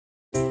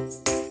You're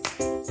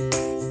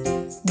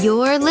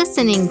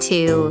listening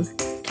to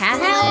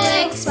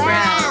Catholic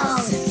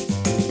Sprouts,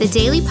 the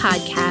daily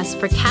podcast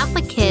for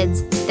Catholic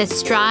kids that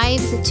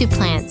strives to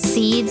plant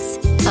seeds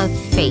of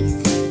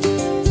faith.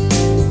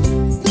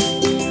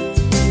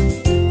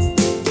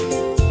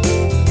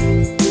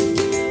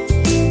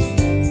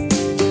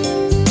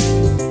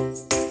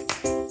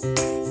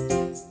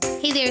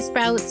 Hey there,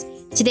 Sprouts.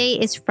 Today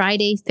is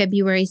Friday,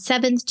 February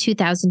 7th,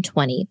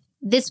 2020.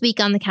 This week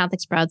on the Catholic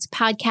Sprouts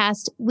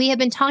podcast, we have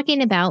been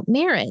talking about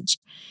marriage.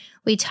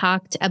 We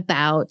talked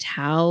about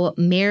how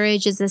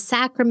marriage is a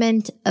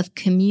sacrament of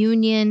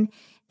communion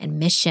and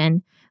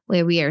mission,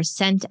 where we are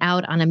sent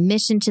out on a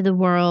mission to the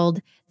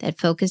world that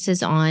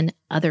focuses on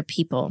other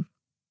people.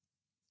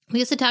 We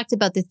also talked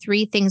about the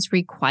 3 things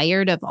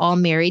required of all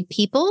married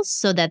people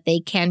so that they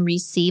can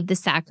receive the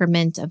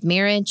sacrament of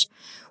marriage,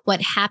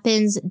 what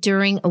happens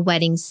during a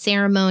wedding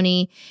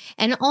ceremony,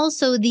 and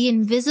also the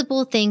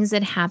invisible things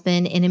that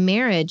happen in a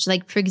marriage.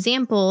 Like, for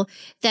example,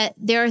 that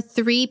there are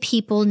 3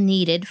 people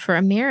needed for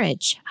a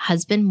marriage: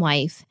 husband,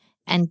 wife,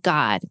 and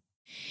God.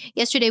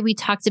 Yesterday, we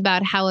talked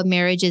about how a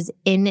marriage is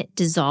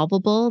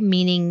indissoluble,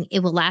 meaning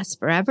it will last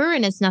forever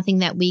and it's nothing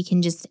that we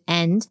can just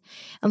end.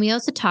 And we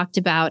also talked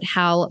about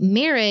how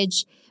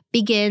marriage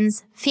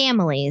begins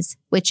families,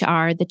 which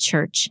are the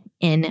church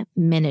in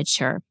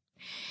miniature.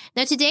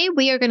 Now, today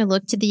we are going to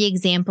look to the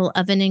example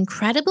of an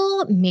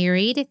incredible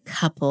married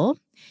couple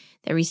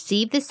that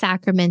received the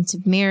sacrament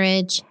of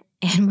marriage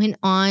and went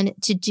on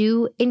to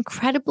do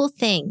incredible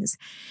things.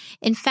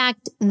 In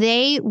fact,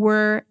 they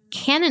were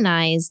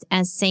canonized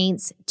as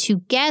saints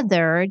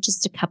together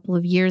just a couple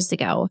of years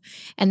ago.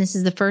 And this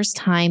is the first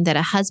time that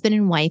a husband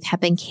and wife have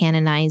been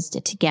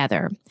canonized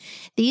together.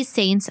 These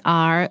saints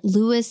are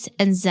Louis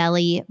and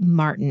Zélie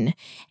Martin,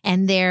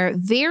 and their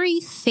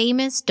very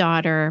famous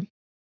daughter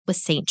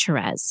was Saint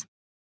Therese.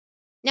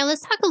 Now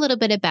let's talk a little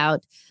bit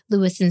about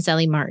Louis and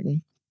Zélie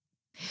Martin.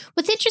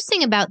 What's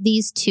interesting about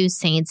these 2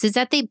 saints is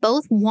that they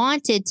both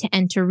wanted to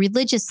enter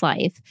religious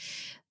life.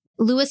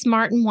 Louis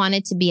Martin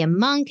wanted to be a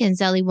monk and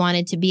Zélie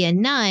wanted to be a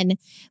nun,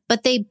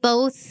 but they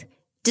both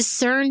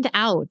discerned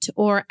out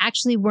or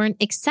actually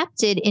weren't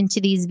accepted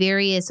into these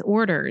various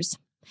orders.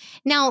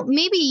 Now,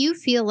 maybe you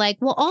feel like,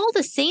 well, all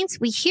the saints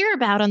we hear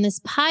about on this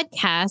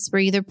podcast were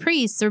either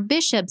priests or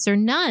bishops or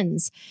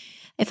nuns.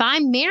 If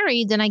I'm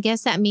married, then I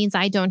guess that means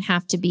I don't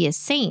have to be a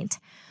saint.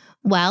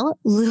 Well,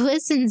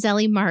 Louis and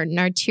Zélie Martin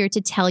are here to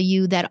tell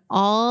you that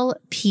all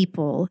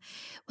people,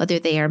 whether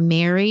they are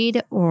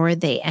married or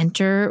they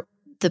enter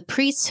the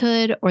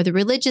priesthood or the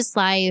religious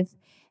life,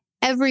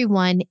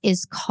 everyone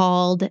is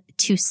called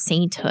to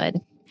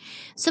sainthood.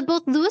 So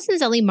both Louis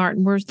and Zélie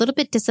Martin were a little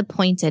bit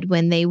disappointed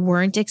when they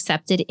weren't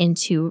accepted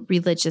into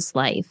religious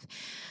life.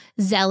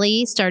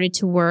 Zélie started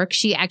to work.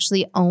 She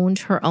actually owned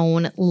her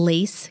own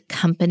lace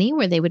company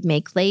where they would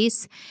make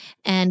lace,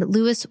 and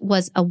Louis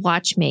was a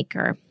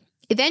watchmaker.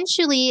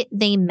 Eventually,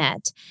 they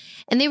met,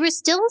 and they were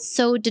still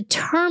so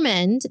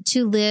determined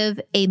to live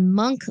a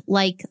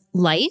monk-like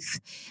life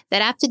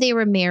that after they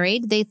were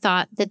married, they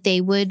thought that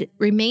they would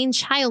remain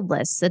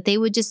childless, that they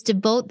would just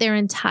devote their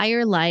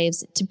entire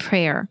lives to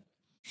prayer.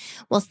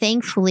 Well,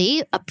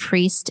 thankfully, a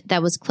priest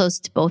that was close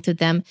to both of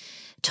them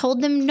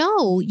told them,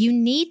 no, you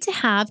need to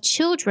have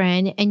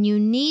children and you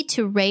need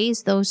to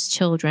raise those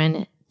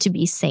children to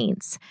be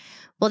saints.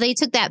 Well, they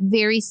took that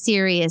very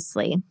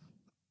seriously.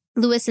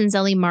 Louis and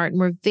Zélie Martin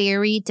were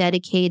very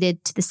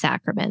dedicated to the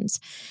sacraments.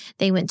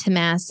 They went to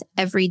Mass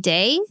every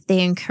day.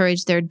 They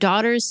encouraged their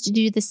daughters to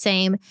do the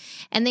same.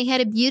 And they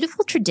had a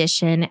beautiful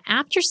tradition.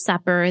 After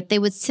supper, they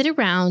would sit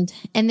around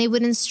and they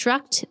would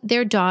instruct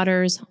their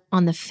daughters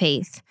on the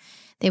faith.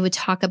 They would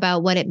talk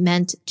about what it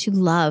meant to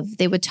love.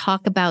 They would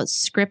talk about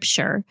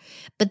scripture.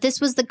 But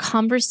this was the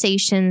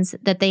conversations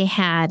that they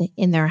had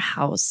in their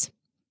house.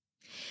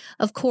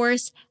 Of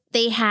course,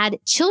 they had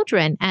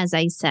children, as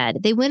I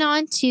said. They went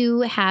on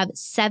to have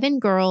 7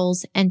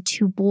 girls and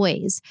 2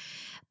 boys,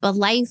 but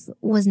life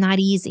was not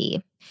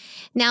easy.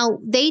 Now,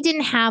 they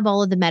didn't have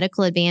all of the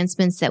medical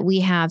advancements that we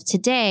have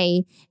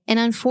today, and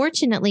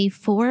unfortunately,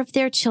 4 of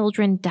their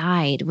children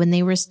died when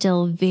they were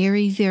still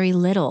very, very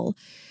little.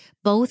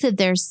 Both of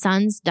their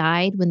sons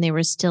died when they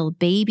were still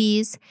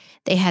babies.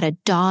 They had a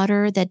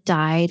daughter that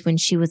died when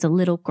she was a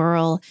little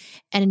girl,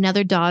 and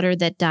another daughter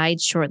that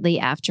died shortly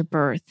after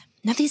birth.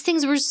 Now, these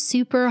things were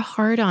super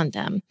hard on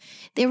them.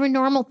 They were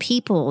normal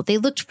people. They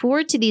looked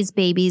forward to these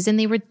babies, and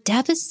they were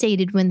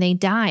devastated when they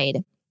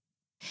died.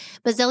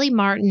 But Zélie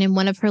Martin, in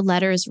one of her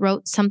letters,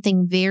 wrote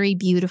something very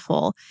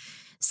beautiful.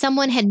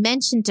 Someone had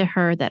mentioned to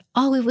her that,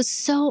 it was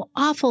so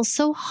awful,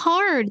 so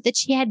hard that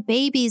she had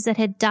babies that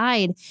had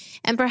died.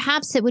 And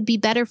perhaps it would be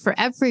better for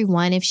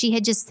everyone if she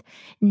had just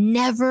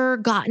never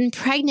gotten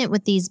pregnant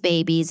with these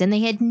babies and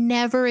they had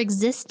never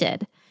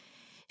existed.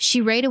 She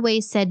right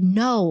away said,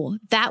 no,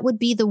 that would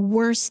be the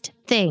worst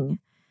thing,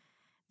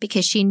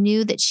 because she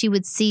knew that she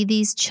would see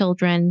these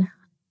children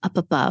up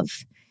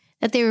above,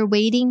 that they were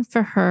waiting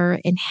for her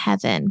in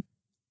heaven.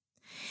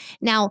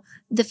 Now,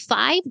 the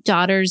 5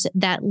 daughters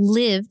that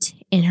lived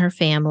in her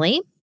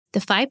family,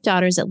 The 5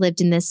 daughters that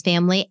lived in this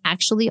family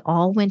actually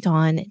all went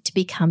on to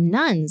become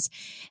nuns.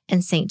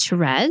 And St.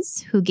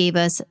 Therese, who gave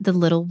us the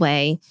little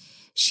way,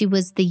 she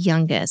was the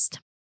youngest.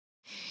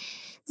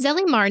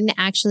 Zélie Martin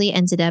actually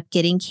ended up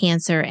getting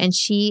cancer, and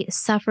she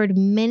suffered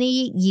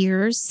many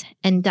years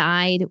and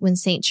died when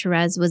St.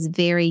 Therese was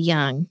very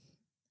young.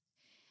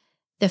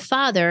 The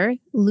father,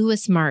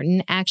 Louis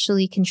Martin,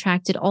 actually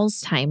contracted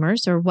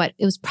Alzheimer's, or what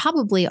it was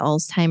probably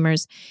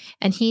Alzheimer's,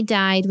 and he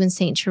died when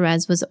St.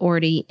 Therese was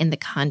already in the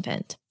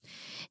convent.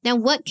 Now,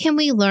 what can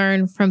we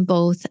learn from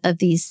both of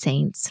these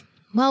saints?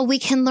 Well, we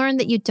can learn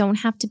that you don't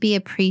have to be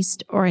a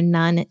priest or a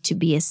nun to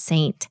be a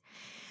saint.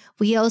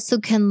 We also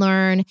can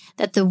learn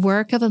that the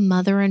work of a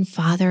mother and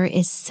father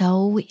is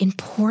so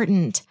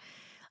important.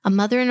 A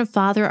mother and a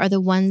father are the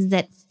ones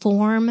that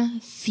form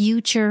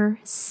future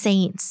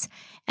saints,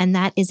 and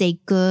that is a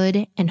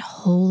good and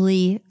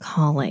holy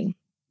calling.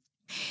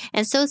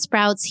 And so,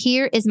 Sprouts,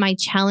 here is my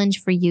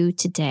challenge for you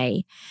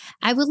today.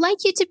 I would like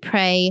you to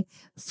pray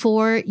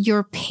for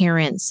your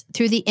parents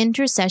through the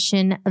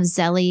intercession of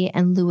Zélie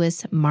and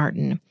Louis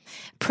Martin.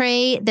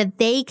 Pray that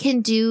they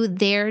can do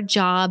their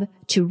job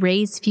to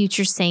raise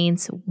future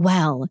saints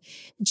well,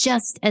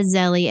 just as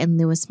Zélie and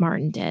Louis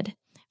Martin did.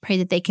 Pray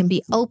that they can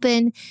be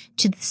open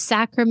to the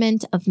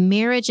sacrament of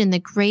marriage and the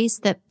grace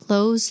that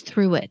flows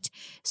through it,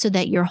 so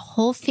that your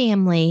whole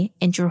family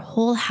and your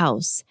whole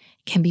house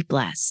can be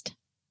blessed.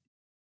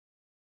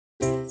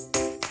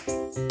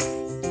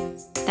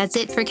 That's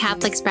it for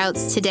Catholic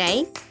Sprouts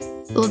today.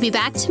 We'll be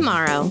back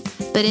tomorrow,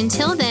 but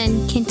until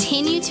then,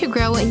 continue to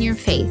grow in your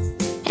faith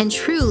and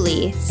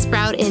truly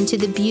sprout into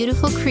the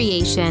beautiful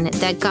creation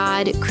that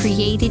God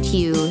created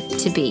you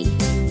to be.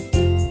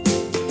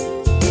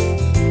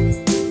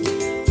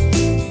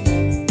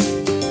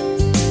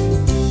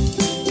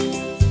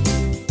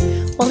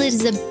 Well, it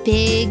is a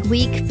big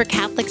week for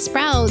Catholic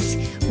Sprouts.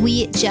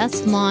 We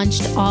just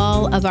launched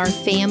all of our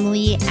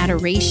family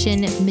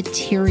adoration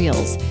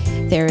materials.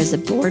 There is a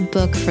board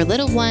book for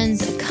little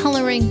ones, a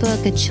coloring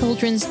book, a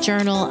children's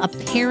journal, a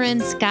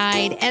parent's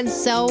guide, and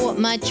so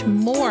much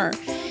more.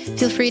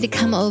 Feel free to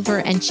come over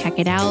and check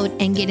it out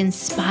and get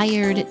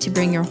inspired to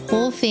bring your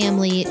whole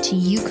family to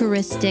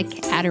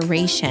Eucharistic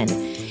adoration.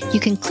 You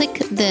can click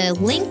the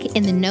link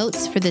in the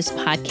notes for this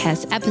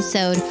podcast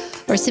episode,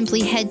 or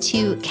simply head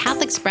to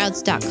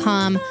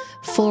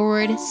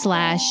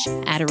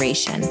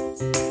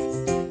CatholicSprouts.com/adoration.